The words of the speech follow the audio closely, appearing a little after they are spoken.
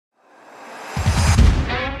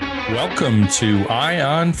Welcome to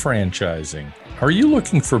Ion Franchising. Are you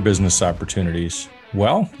looking for business opportunities?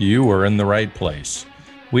 Well, you are in the right place.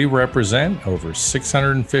 We represent over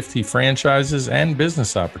 650 franchises and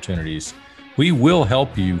business opportunities. We will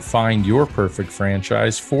help you find your perfect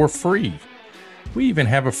franchise for free. We even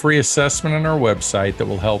have a free assessment on our website that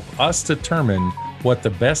will help us determine what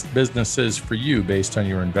the best business is for you based on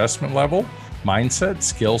your investment level, mindset,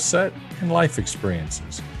 skill set, and life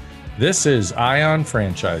experiences. This is Ion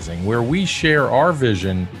Franchising, where we share our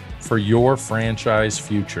vision for your franchise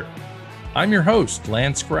future. I'm your host,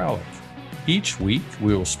 Lance Graulich. Each week,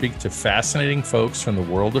 we will speak to fascinating folks from the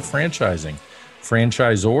world of franchising,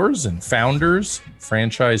 franchisors and founders,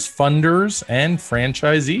 franchise funders, and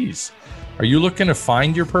franchisees. Are you looking to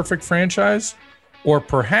find your perfect franchise? Or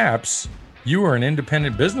perhaps you are an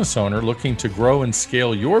independent business owner looking to grow and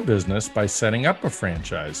scale your business by setting up a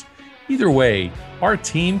franchise. Either way, our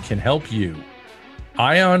team can help you.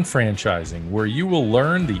 Ion Franchising, where you will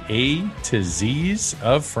learn the A to Z's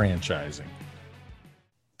of franchising.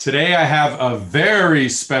 Today, I have a very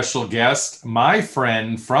special guest, my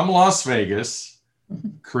friend from Las Vegas,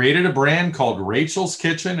 created a brand called Rachel's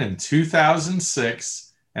Kitchen in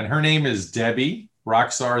 2006, and her name is Debbie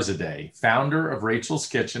Rocksarzadeh, founder of Rachel's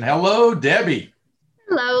Kitchen. Hello, Debbie.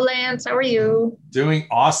 Hello, Lance. How are you? Doing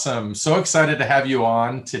awesome. So excited to have you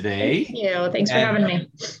on today. Thank you. Thanks for having me.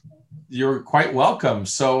 You're quite welcome.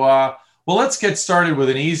 So, well, let's get started with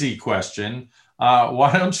an easy question.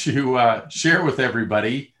 Why don't you share with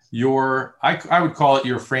everybody your, I would call it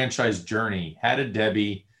your franchise journey. How did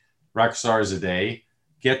Debbie Rocksarzadeh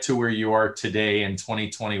get to where you are today in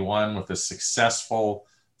 2021 with a successful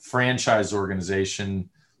franchise organization?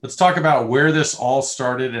 Let's talk about where this all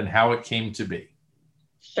started and how it came to be.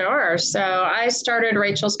 Sure. So I started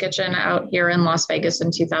Rachel's Kitchen out here in Las Vegas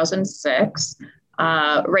in 2006.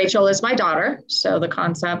 Rachel is my daughter, so the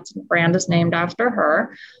concept brand is named after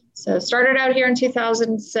her. So started out here in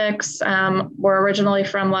 2006. We're originally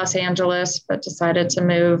from Los Angeles, but decided to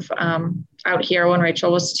move out here when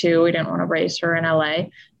Rachel was 2. We didn't want to raise her in LA.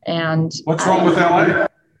 And what's wrong with LA?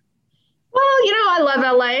 Well, I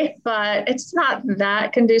love LA, but it's not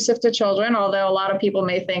that conducive to children, although a lot of people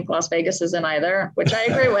may think Las Vegas isn't either, which I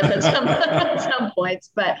agree with at some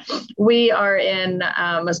points. But we are in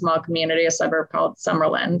a small community, a suburb called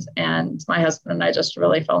Summerlin, and my husband and I just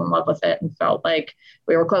really fell in love with it and felt like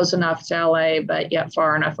we were close enough to LA, but yet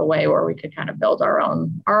far enough away where we could kind of build our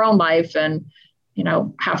own life and,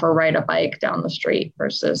 have her ride a bike down the street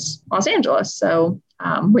versus Los Angeles. So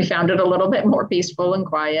we found it a little bit more peaceful and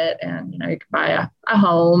quiet, and, you can buy a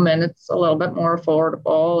home and it's a little bit more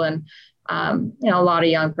affordable. And, a lot of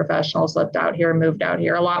young professionals lived out here, moved out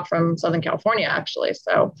here, a lot from Southern California, actually.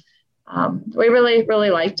 So we really,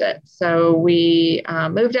 really liked it. So we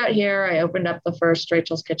moved out here. I opened up the first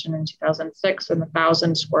Rachel's Kitchen in 2006 in the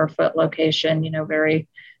 1,000 square foot location, very,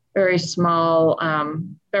 very small,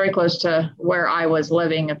 very close to where I was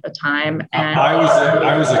living at the time. And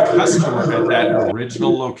I was a customer at that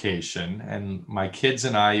original location, and my kids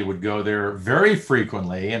and I would go there very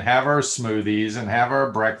frequently and have our smoothies and have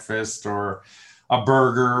our breakfast or a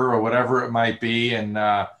burger or whatever it might be. And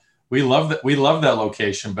we love that. We love that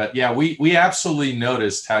location. But yeah, we absolutely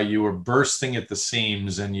noticed how you were bursting at the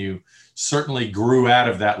seams, and you certainly grew out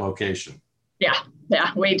of that location.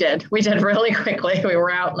 Yeah, we did. We did really quickly. We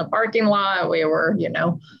were out in the parking lot. We were,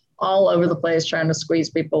 all over the place trying to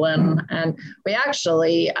squeeze people in. And we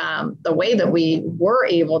actually, the way that we were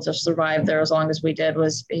able to survive there as long as we did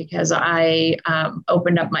was because I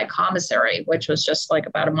opened up my commissary, which was just like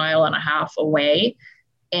about 1.5 miles away,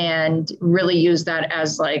 and really used that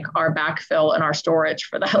as like our backfill and our storage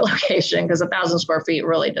for that location, because 1,000 square feet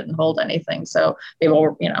really didn't hold anything. So people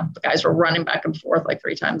were, the guys were running back and forth like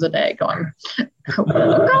 3 times a day going,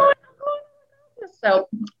 so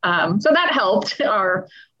that helped our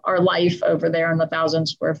life over there in the 1,000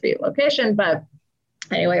 square feet location. But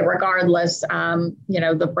anyway, regardless,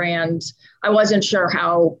 the brand, I wasn't sure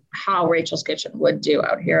how Rachel's Kitchen would do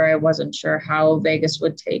out here. I wasn't sure how Vegas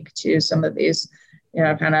would take to some of these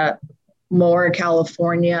kind of more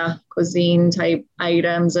California cuisine type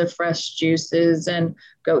items of fresh juices and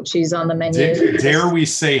goat cheese on the menu. Dare we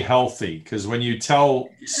say healthy? Because when you tell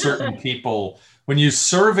certain people, when you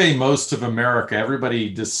survey most of America,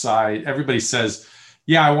 everybody says,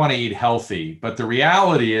 yeah, I want to eat healthy. But the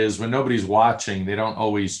reality is when nobody's watching, they don't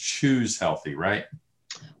always choose healthy, right?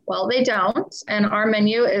 Well, they don't. And our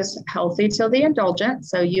menu is healthy till the indulgent.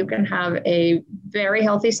 So you can have a very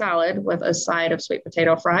healthy salad with a side of sweet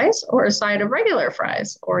potato fries or a side of regular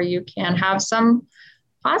fries, or you can have some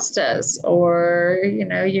pastas, or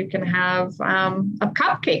you can have a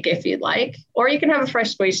cupcake if you'd like, or you can have a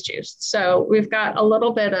fresh squeezed juice. So we've got a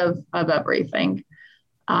little bit of everything,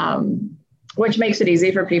 which makes it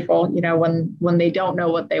easy for people, when they don't know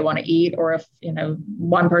what they want to eat, or if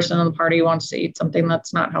one person in the party wants to eat something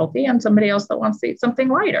that's not healthy and somebody else that wants to eat something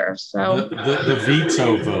lighter. So the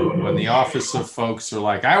veto vote, when the office of folks are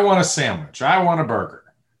like, I want a sandwich, I want a burger,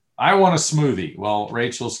 I want a smoothie. Well,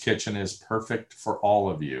 Rachel's Kitchen is perfect for all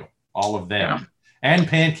of you, all of them. Yeah. And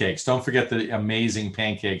pancakes. Don't forget the amazing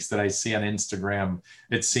pancakes that I see on Instagram.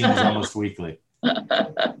 It seems almost weekly.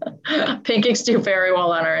 Pancakes do very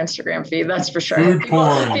well on our Instagram feed, that's for sure.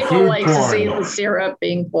 People like to see the syrup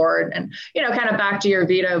being poured. And kind of back to your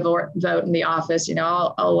veto vote in the office,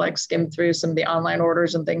 I'll like skim through some of the online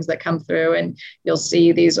orders and things that come through, and you'll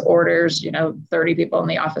see these orders, 30 people in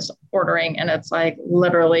the office ordering, and it's like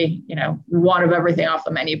literally one of everything off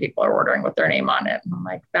the menu people are ordering with their name on it. And I'm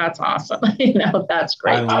like, that's awesome. That's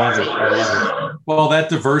great. I love it. Well, that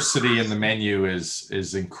diversity in the menu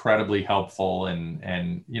is incredibly helpful.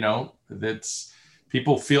 And that's,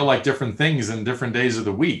 people feel like different things in different days of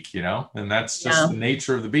the week, and that's just the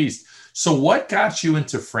nature of the beast. So what got you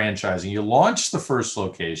into franchising? You launched the first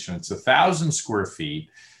location. It's 1,000 square feet.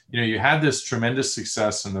 You had this tremendous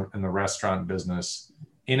success in the restaurant business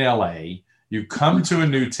in LA. You come to a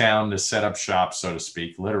new town to set up shop, so to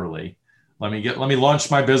speak, literally. Let me launch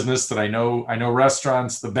my business that I know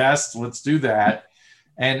restaurants the best. Let's do that.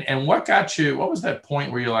 And what was that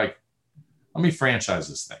point where you're like, let me franchise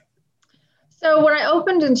this thing? So when I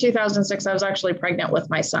opened in 2006, I was actually pregnant with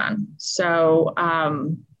my son. So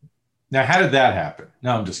now, how did that happen?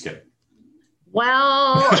 No, I'm just kidding.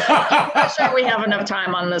 Well, I'm not sure we have enough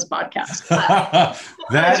time on this podcast.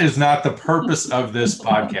 That is not the purpose of this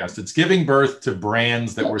podcast. It's giving birth to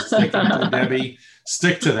brands that we're sticking to, Debbie.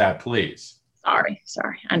 Stick to that, please. Sorry.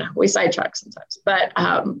 I know we sidetrack sometimes, but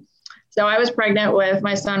so I was pregnant with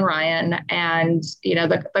my son, Ryan, and,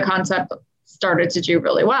 the concept started to do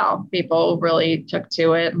really well. People really took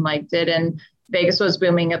to it and liked it. And Vegas was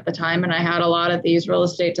booming at the time. And I had a lot of these real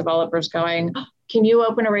estate developers going, can you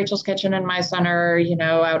open a Rachel's Kitchen in my center,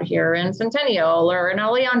 out here in Centennial or in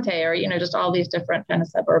Aliante, or, just all these different kind of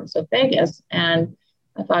suburbs of Vegas. And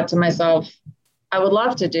I thought to myself, I would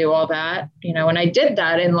love to do all that, and I did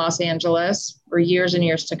that in Los Angeles for years and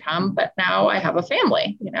years to come. But now I have a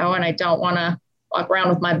family, and I don't want to walk around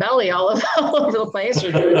with my belly all over the place,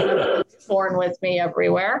 or foreign with me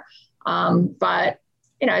everywhere. But,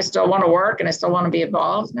 I still want to work, and I still want to be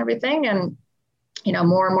involved and everything. And,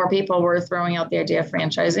 more and more people were throwing out the idea of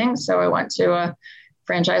franchising. So I went to a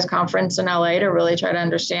franchise conference in LA to really try to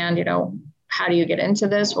understand, how do you get into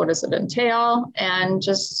this? What does it entail? And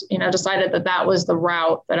just, decided that was the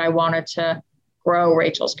route that I wanted to grow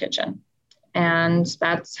Rachel's Kitchen. And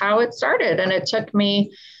that's how it started. And it took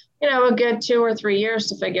me, a good 2 or 3 years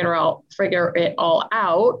to figure it all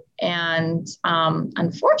out. And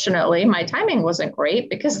unfortunately, my timing wasn't great,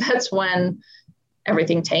 because that's when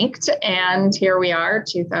everything tanked. And here we are,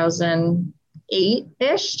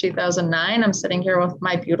 2008-ish, 2009. I'm sitting here with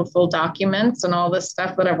my beautiful documents and all this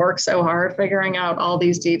stuff that I've worked so hard figuring out all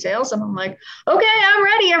these details. And I'm like, okay, I'm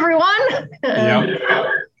ready, everyone. Yep.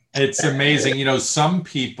 It's amazing. Some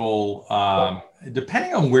people,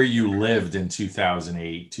 depending on where you lived in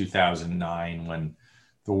 2008, 2009, when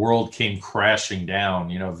the world came crashing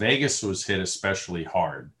down, Vegas was hit especially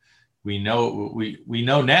hard. We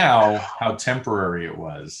know now how temporary it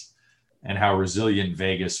was and how resilient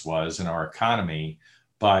Vegas was in our economy,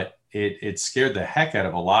 but it scared the heck out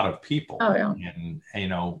of a lot of people. Oh, yeah.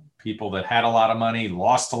 And, people that had a lot of money,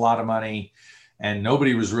 lost a lot of money, and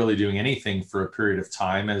nobody was really doing anything for a period of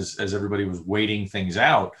time as everybody was waiting things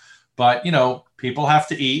out. But, people have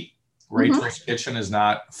to eat. Rachel's Kitchen is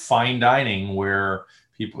not fine dining where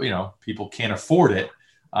people can't afford it.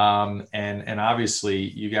 And obviously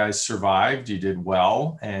you guys survived, you did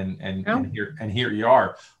well, and here you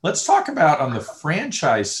are. Let's talk about on the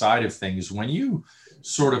franchise side of things, when you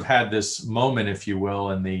sort of had this moment, if you will,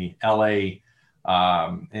 in the LA,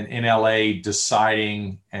 in LA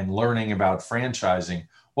deciding and learning about franchising.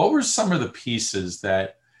 What were some of the pieces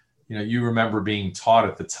that, you remember being taught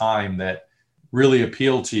at the time that really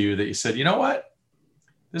appealed to you, that you said, you know what?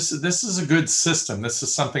 This is a good system. This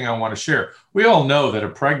is something I want to share. We all know that a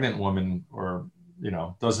pregnant woman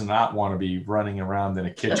does not want to be running around in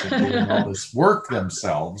a kitchen doing all this work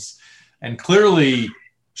themselves. And clearly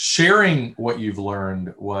sharing what you've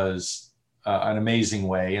learned was an amazing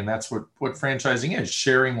way. And that's what franchising is,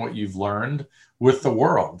 sharing what you've learned with the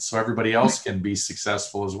world so everybody else can be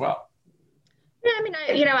successful as well. Yeah, I mean,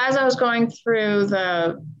 as I was going through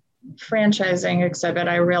the franchising exhibit,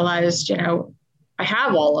 I realized, I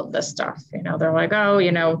have all of this stuff. They're like, oh,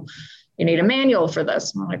 you need a manual for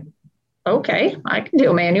this. I'm like, okay, I can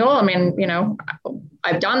do a manual. I mean,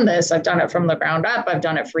 I've done this. I've done it from the ground up. I've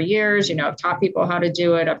done it for years. I've taught people how to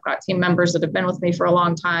do it. I've got team members that have been with me for a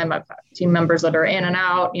long time. I've got team members that are in and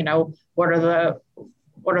out. What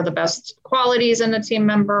are the best qualities in a team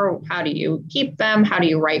member? How do you keep them? How do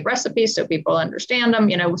you write recipes so people understand them?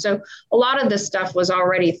 So a lot of this stuff was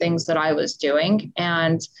already things that I was doing.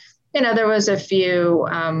 And, there was a few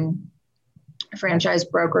franchise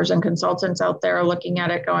brokers and consultants out there looking at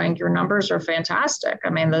it going, your numbers are fantastic. I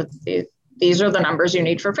mean, these are the numbers you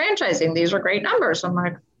need for franchising. These are great numbers. I'm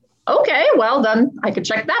like, okay, well, then I could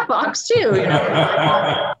check that box too.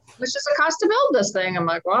 It's just a cost to build this thing. I'm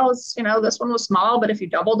like, well, it's, this one was small, but if you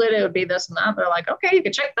doubled it, it would be this and that. They're like, okay, you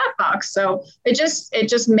could check that box. So it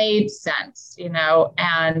just made sense,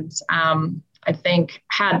 and I think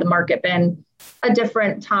had the market been a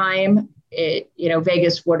different time,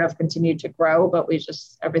 Vegas would have continued to grow, but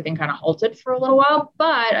everything kind of halted for a little while.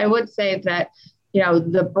 But I would say that,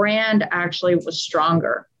 the brand actually was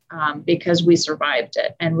stronger because we survived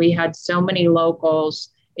it. And we had so many locals,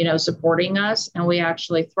 supporting us. And we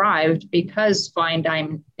actually thrived because fine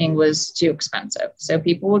dining was too expensive. So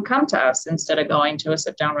people would come to us instead of going to a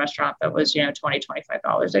sit-down restaurant that was, $20,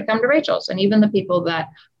 $25. They'd come to Rachel's. And even the people that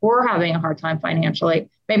were having a hard time financially,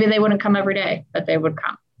 maybe they wouldn't come every day, but they would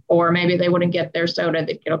come. Or maybe they wouldn't get their soda,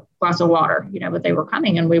 they'd get a glass of water, but they were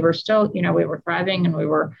coming, and we were still, we were thriving, and we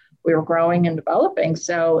were growing and developing.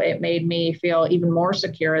 So it made me feel even more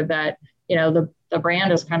secure that, the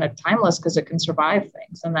brand is kind of timeless because it can survive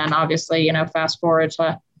things. And then obviously, fast forward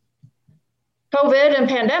to COVID and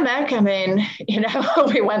pandemic, I mean,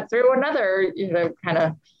 we went through another, kind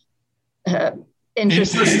of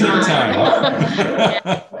interesting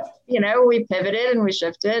time. We pivoted and we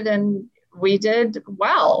shifted and we did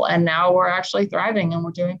well. And now we're actually thriving and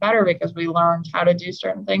we're doing better because we learned how to do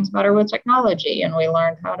certain things better with technology. And we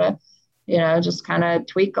learned how to, just kind of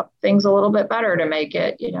tweak things a little bit better to make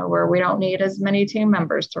it, where we don't need as many team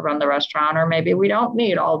members to run the restaurant, or maybe we don't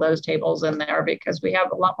need all those tables in there because we have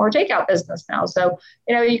a lot more takeout business now. So,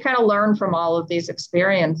 you kind of learn from all of these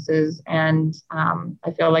experiences. And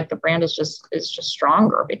I feel like the brand is just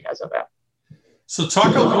stronger because of it. So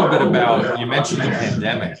talk a little bit about, you mentioned the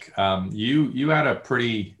pandemic. You had a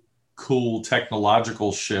pretty cool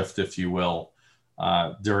technological shift, if you will,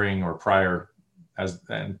 during or prior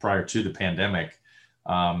to the pandemic,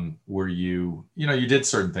 where you did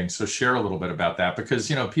certain things. So share a little bit about that,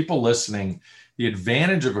 because, people listening, the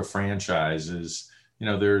advantage of a franchise is,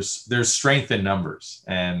 there's strength in numbers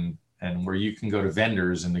and where you can go to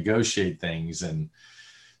vendors and negotiate things and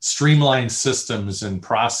streamline systems and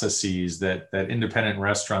processes that independent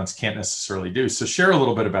restaurants can't necessarily do. So share a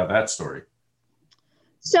little bit about that story.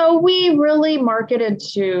 So we really marketed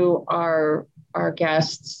to our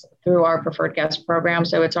guests through our preferred guest program.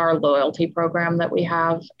 So it's our loyalty program that we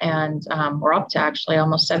have. And we're up to actually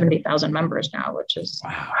almost 70,000 members now, which is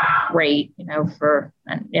great,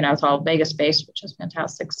 it's all Vegas based, which is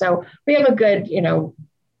fantastic. So we have a good,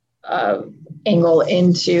 angle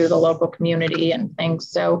into the local community and things.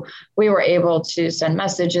 So we were able to send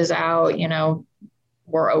messages out,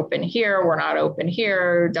 we're open here, we're not open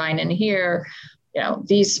here, dine in here,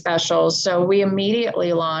 these specials. So we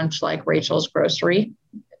immediately launched like Rachel's Grocery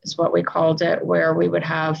is what we called it, where we would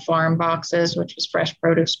have farm boxes, which was fresh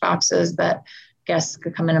produce boxes that guests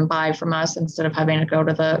could come in and buy from us instead of having to go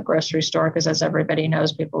to the grocery store. Because as everybody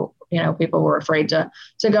knows, people were afraid to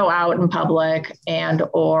go out in public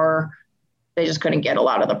or they just couldn't get a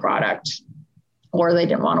lot of the product, or they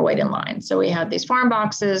didn't want to wait in line. So we had these farm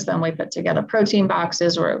boxes. Then we put together protein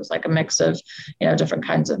boxes where it was like a mix of, different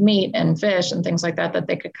kinds of meat and fish and things like that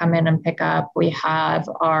they could come in and pick up. We have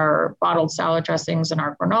our bottled salad dressings and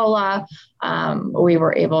our granola. We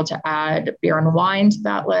were able to add beer and wine to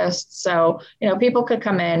that list. So, people could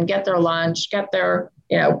come in, get their lunch, get their,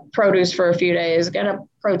 produce for a few days, get a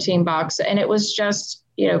protein box. And it was just,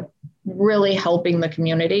 really helping the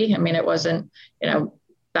community. I mean, it wasn't,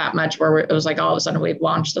 that much where it was like all of a sudden we've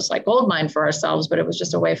launched this like gold mine for ourselves, but it was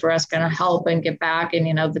just a way for us to help and give back. And,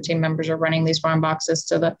 the team members are running these farm boxes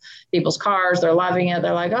to the people's cars. They're loving it.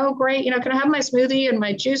 They're like, oh, great. Can I have my smoothie and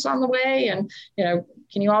my juice on the way? And,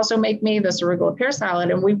 can you also make me this arugula pear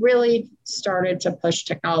salad? And we really started to push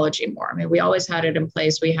technology more. I mean, we always had it in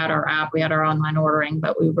place. We had our app, we had our online ordering,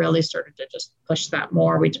 but we really started to just push that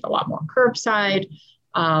more. We did a lot more curbside,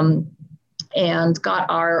 and got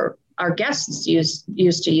our guests used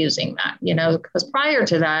to using that, because prior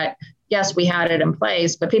to that, yes, we had it in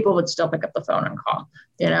place, but people would still pick up the phone and call,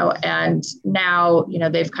 and now,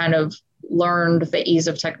 they've kind of learned the ease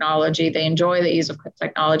of technology. They enjoy the ease of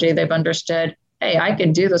technology. They've understood, hey, I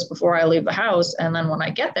can do this before I leave the house. And then when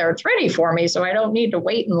I get there, it's ready for me. So I don't need to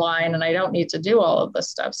wait in line and I don't need to do all of this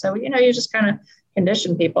stuff. So, you just kind of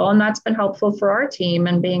condition people. And that's been helpful for our team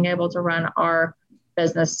and being able to run our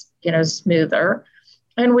business, smoother.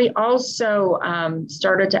 And we also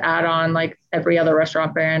started to add on, like every other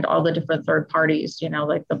restaurant brand, all the different third parties,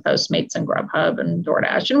 like the Postmates and Grubhub and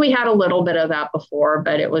DoorDash. And we had a little bit of that before,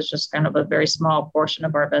 but it was just kind of a very small portion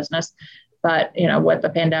of our business. But, with the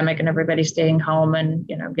pandemic and everybody staying home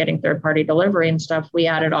and, getting third party delivery and stuff, we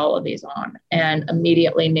added all of these on and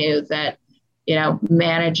immediately knew that,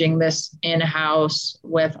 managing this in-house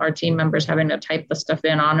with our team members having to type the stuff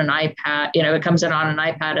in on an iPad, it comes in on an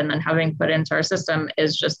iPad and then having put into our system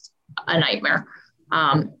is just a nightmare.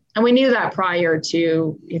 And we knew that prior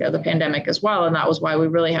to, the pandemic as well. And that was why we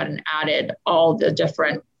really hadn't added all the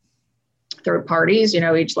different third parties.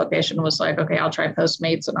 Each location was like, okay, I'll try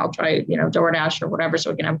Postmates and I'll try, DoorDash or whatever. So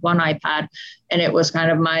we can have one iPad. And it was kind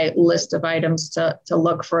of my list of items to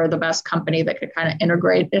look for the best company that could kind of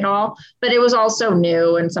integrate it all. But it was also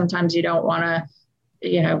new. And sometimes you don't want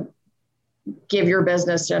to, give your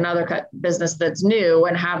business to another business that's new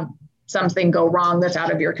and have something go wrong that's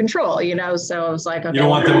out of your control, So I was like, okay, you don't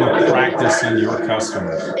want them to practice in your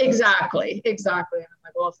customers. Exactly. And I'm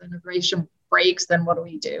like, well, if the integration breaks, then what do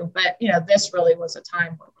we do? But, this really was a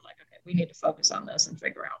time where we're like, okay, we need to focus on this and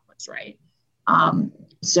figure out what's right.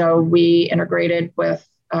 So we integrated with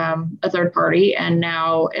a third party and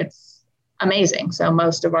now it's amazing. So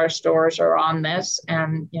most of our stores are on this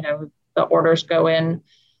and, the orders go in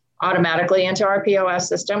automatically into our POS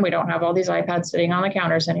system. We don't have all these iPads sitting on the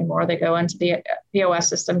counters anymore. They go into the POS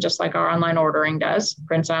system, just like our online ordering does,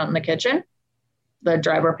 prints out in the kitchen. The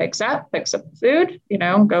driver picks up the food,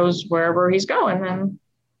 goes wherever he's going. And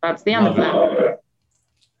that's the end of that.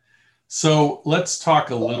 So let's talk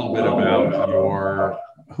a little bit about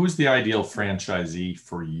who's the ideal franchisee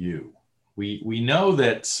for you? We know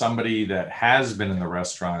that somebody that has been in the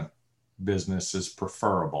restaurant business is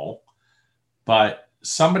preferable, but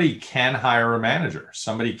somebody can hire a manager.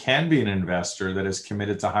 Somebody can be an investor that is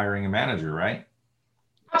committed to hiring a manager, right?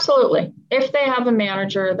 Absolutely. If they have a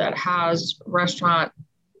manager that has restaurant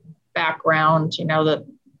background, that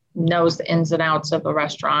knows the ins and outs of a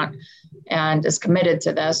restaurant and is committed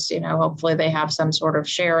to this, hopefully they have some sort of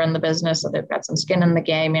share in the business. So they've got some skin in the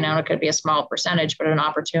game, it could be a small percentage, but an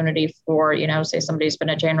opportunity for, say somebody's been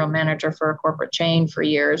a general manager for a corporate chain for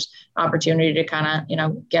years, opportunity to kind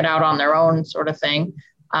of, get out on their own sort of thing.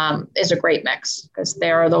 Is a great mix because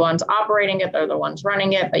they're the ones operating it, they're the ones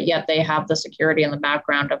running it, but yet they have the security in the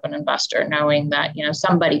background of an investor, knowing that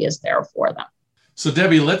somebody is there for them. So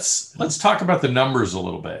Debbie, let's talk about the numbers a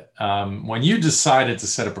little bit. When you decided to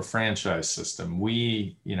set up a franchise system,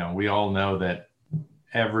 we all know that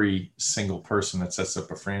every single person that sets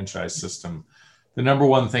up a franchise system, the number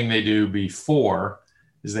one thing they do before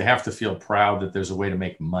is they have to feel proud that there's a way to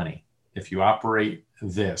make money. If you operate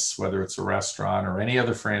this, whether it's a restaurant or any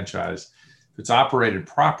other franchise, if it's operated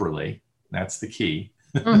properly, that's the key.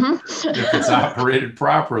 Mm-hmm. If it's operated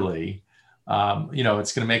properly,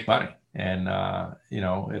 it's going to make money and,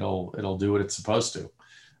 it'll do what it's supposed to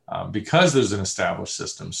because there's an established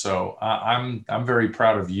system. So I'm very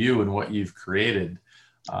proud of you and what you've created.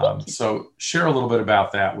 So share a little bit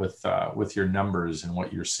about that with your numbers and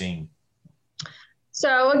what you're seeing.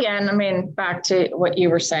 So again, back to what you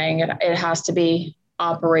were saying, it has to be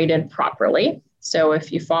operated properly. So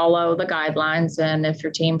if you follow the guidelines and if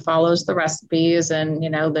your team follows the recipes and,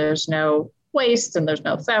 there's no waste and there's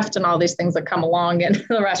no theft and all these things that come along in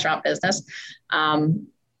the restaurant business.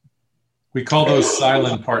 We call those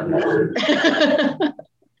silent partners.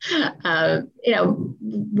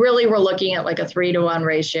 Really we're looking at like a 3-to-1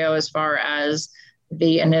 ratio as far as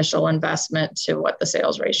the initial investment to what the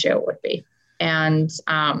sales ratio would be. And,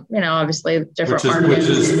 obviously different which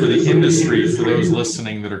is for the industry, for those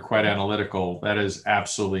listening that are quite analytical, that is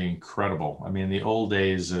absolutely incredible. The old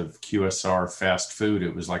days of QSR fast food,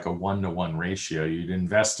 it was like a 1-to-1 ratio. You'd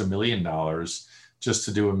invest $1 million just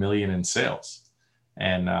to do $1 million in sales.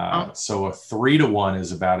 And so a 3-to-1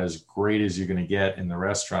 is about as great as you're going to get in the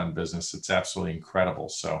restaurant business. It's absolutely incredible.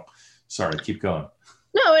 So sorry, keep going.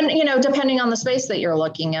 No, and, depending on the space that you're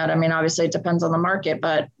looking at, obviously it depends on the market,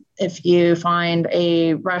 but if you find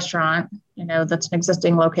a restaurant, that's an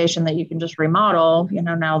existing location that you can just remodel,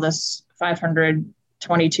 now this 500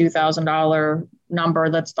 $22,000 number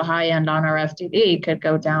that's the high end on our FDD could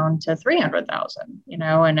go down to 300,000,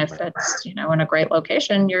 and if it's, in a great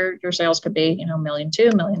location, your sales could be, $1.2 million,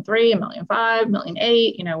 $1.3 million, $1.5 million,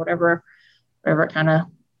 $1.8 million, whatever it kind of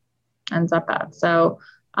ends up at. So,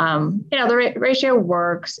 the ratio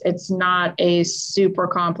works. It's not a super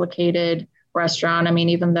complicated restaurant. I mean,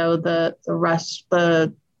 even though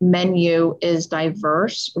the menu is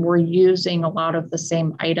diverse, we're using a lot of the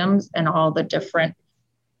same items and all the different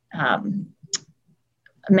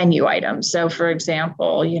menu items. So for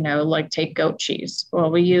example, like take goat cheese.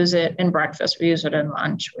 Well, we use it in breakfast, we use it in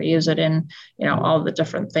lunch, we use it in, all the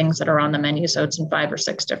different things that are on the menu. So it's in 5 or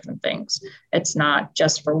 6 different things. It's not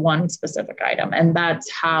just for one specific item. And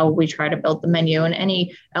that's how we try to build the menu. And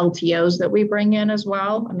any LTOs that we bring in as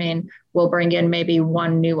well. I mean, we'll bring in maybe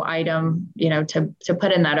one new item, to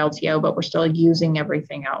put in that LTO, but we're still using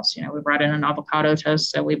everything else. We brought in an avocado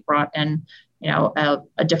toast. So we brought in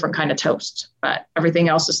a different kind of toast, but everything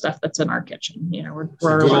else is stuff that's in our kitchen. We're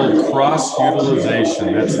cross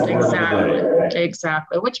utilization. That's the word of the day.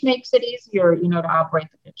 Exactly. Which makes it easier, to operate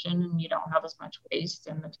the kitchen, and you don't have as much waste,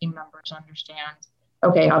 and the team members understand,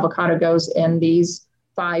 okay, avocado goes in these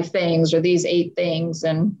 5 things or these 8 things.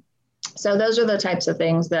 And so those are the types of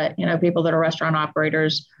things that, people that are restaurant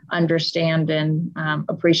operators understand and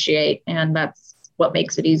appreciate. And that's what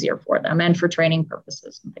makes it easier for them and for training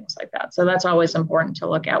purposes and things like that. So that's always important to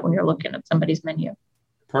look at when you're looking at somebody's menu.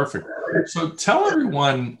 Perfect. So tell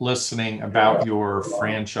everyone listening about your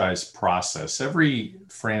franchise process. Every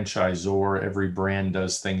franchisor, every brand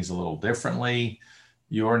does things a little differently.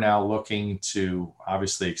 You're now looking to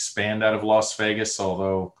obviously expand out of Las Vegas,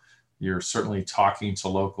 although you're certainly talking to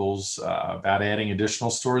locals about adding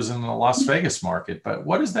additional stores in the Las Vegas market. But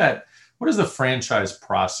what is the franchise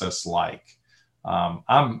process like?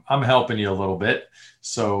 I'm helping you a little bit.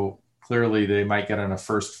 So clearly they might get on a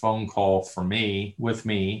first phone call with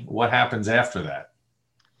me. What happens after that?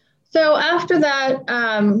 So after that,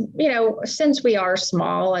 since we are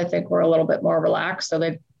small, I think we're a little bit more relaxed. So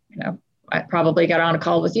they, I probably get on a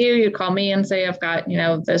call with you. You call me and say, I've got,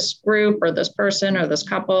 this group or this person or this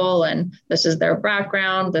couple, and this is their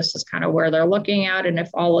background. This is kind of where they're looking at. And if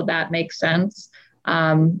all of that makes sense,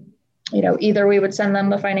 either we would send them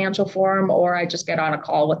the financial form, or I just get on a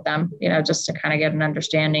call with them, just to kind of get an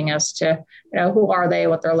understanding as to, who are they,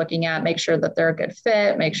 what they're looking at, make sure that they're a good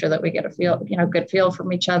fit, make sure that we get a good feel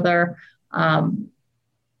from each other. And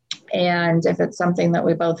if it's something that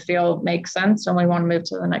we both feel makes sense and we want to move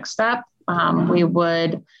to the next step, we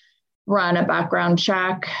would run a background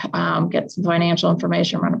check, get some financial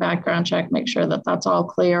information, run a background check, make sure that that's all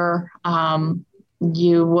clear.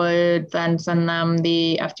 You would then send them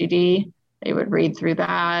the FDD. They would read through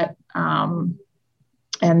that. And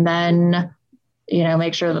then,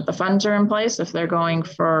 make sure that the funds are in place. If they're going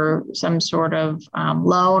for some sort of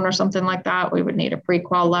loan or something like that, we would need a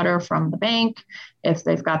pre-qual letter from the bank. If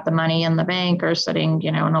they've got the money in the bank or sitting,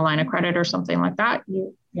 in a line of credit or something like that,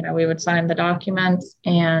 we would sign the documents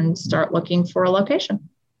and start looking for a location.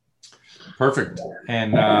 Perfect.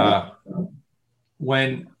 And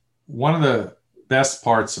when one of the best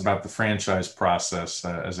parts about the franchise process,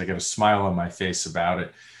 as I get a smile on my face about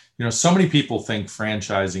it, so many people think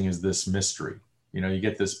franchising is this mystery. You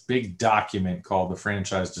get this big document called the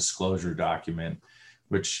franchise disclosure document,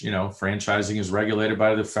 which, franchising is regulated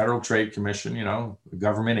by the Federal Trade Commission, a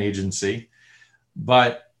government agency.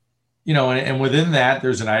 But, and within that,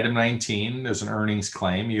 there's an item 19, there's an earnings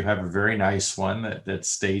claim. You have a very nice one that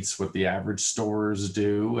states what the average stores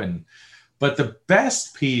do. But the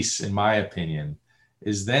best piece, in my opinion,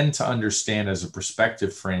 is then to understand as a prospective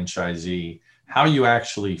franchisee how you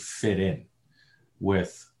actually fit in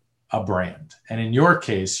with a brand. And in your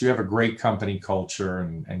case, you have a great company culture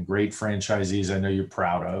and great franchisees I know you're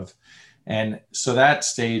proud of. And so that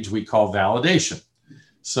stage we call validation.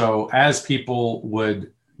 So as people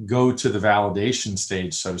would go to the validation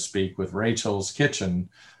stage, so to speak, with Rachel's Kitchen,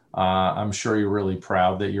 I'm sure you're really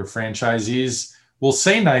proud that your franchisees will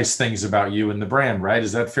say nice things about you and the brand, right?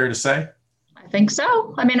 Is that fair to say? I think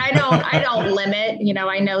so. I mean, I don't limit,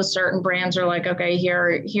 I know certain brands are like, okay,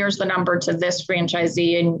 here's the number to this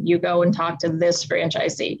franchisee and you go and talk to this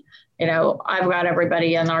franchisee. I've got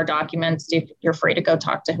everybody in our documents. You're free to go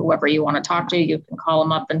talk to whoever you want to talk to. You can call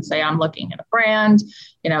them up and say, I'm looking at a brand.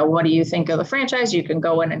 What do you think of the franchise? You can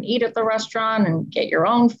go in and eat at the restaurant and get your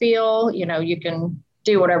own feel. You can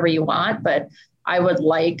do whatever you want, but I would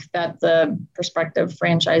like that the prospective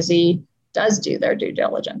franchisee does do their due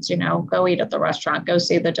diligence, go eat at the restaurant, go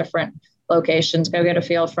see the different locations, go get a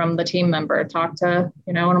feel from the team member, talk to,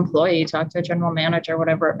 an employee, talk to a general manager,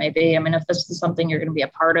 whatever it may be. I mean, if this is something you're going to be a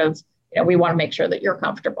part of, we want to make sure that you're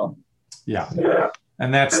comfortable. Yeah.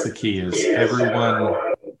 And that's the key, is everyone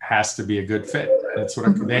has to be a good fit. That's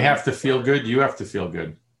what they have to feel good. You have to feel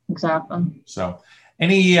good. Exactly. So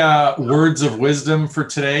any words of wisdom for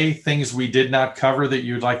today, things we did not cover that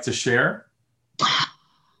you'd like to share?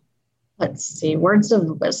 Let's see, words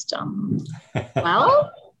of wisdom.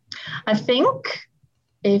 Well, I think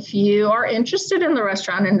if you are interested in the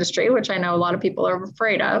restaurant industry, which I know a lot of people are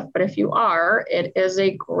afraid of, but if you are, it's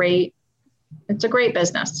a great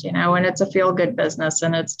business, and it's a feel-good business,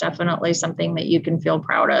 and it's definitely something that you can feel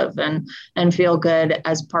proud of and feel good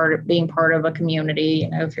as being part of a community.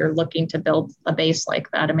 If you're looking to build a base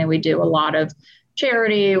like that, I mean, we do a lot of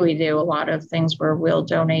charity, we do a lot of things where we'll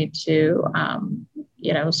donate to,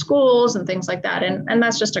 schools and things like that, and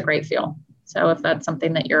that's just a great feel. So if that's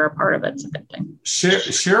something that you're a part of, it's a good thing.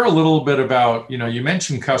 Share a little bit about, you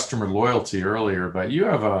mentioned customer loyalty earlier, but you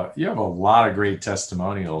have a lot of great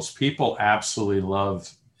testimonials. People absolutely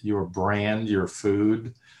love your brand, your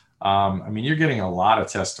food. You're getting a lot of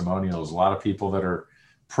testimonials, a lot of people that are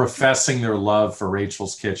professing their love for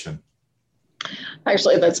Rachel's Kitchen.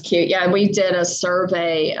 Actually, that's cute. Yeah, we did a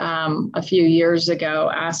survey a few years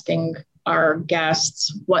ago asking our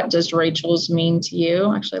guests, what does Rachel's mean to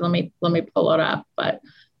you? Actually, let me pull it up. But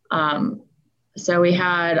so we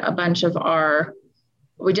had a bunch of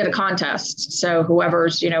we did a contest. So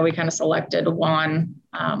whoever's, we kind of selected one,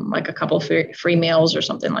 like a couple of free meals or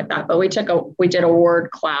something like that. But we did a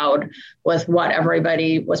word cloud with what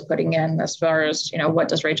everybody was putting in as far as, what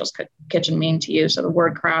does Rachel's Kitchen mean to you? So the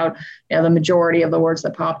word crowd, the majority of the words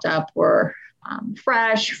that popped up were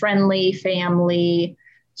fresh, friendly, family,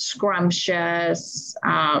 scrumptious,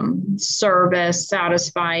 service,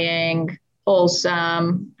 satisfying,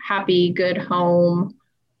 wholesome, happy, good home,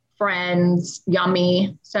 friends,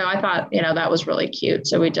 yummy. So I thought, that was really cute.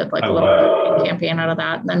 So we did like a little campaign out of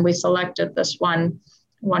that. And then we selected this one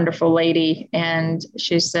wonderful lady, and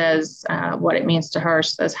she says what it means to her.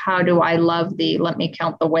 She says, "How do I love thee? Let me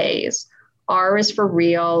count the ways. R is for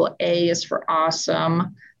real. A is for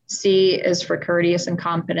awesome. C is for courteous and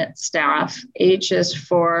competent staff. H is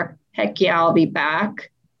for heck yeah, I'll be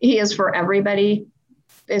back. E is for everybody,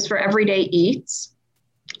 is for everyday eats.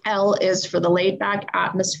 L is for the laid back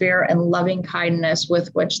atmosphere and loving kindness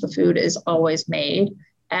with which the food is always made.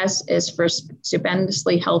 S is for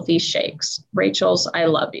stupendously healthy shakes. Rachel's, I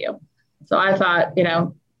love you." So I thought,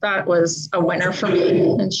 that was a winner for me.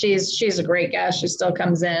 And she's a great guest. She still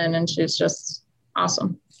comes in, and she's just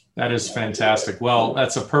awesome. That is fantastic. Well,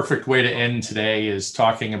 that's a perfect way to end today, is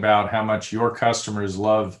talking about how much your customers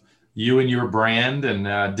love you and your brand.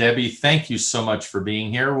 And Debbie, thank you so much for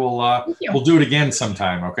being here. We'll do it again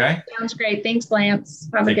sometime. Okay. Sounds great. Thanks, Lance.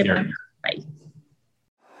 Have a good one. Bye.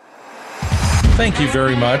 Thank you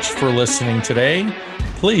very much for listening today.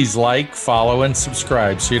 Please like, follow, and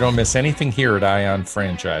subscribe so you don't miss anything here at Ion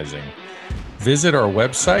Franchising. Visit our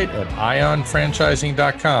website at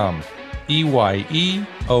ionfranchising.com.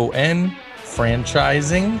 EYEON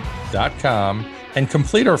franchising.com, and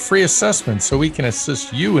complete our free assessment so we can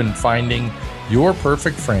assist you in finding your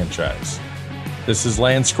perfect franchise. This is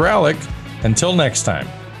Lance Gralick. Until next time.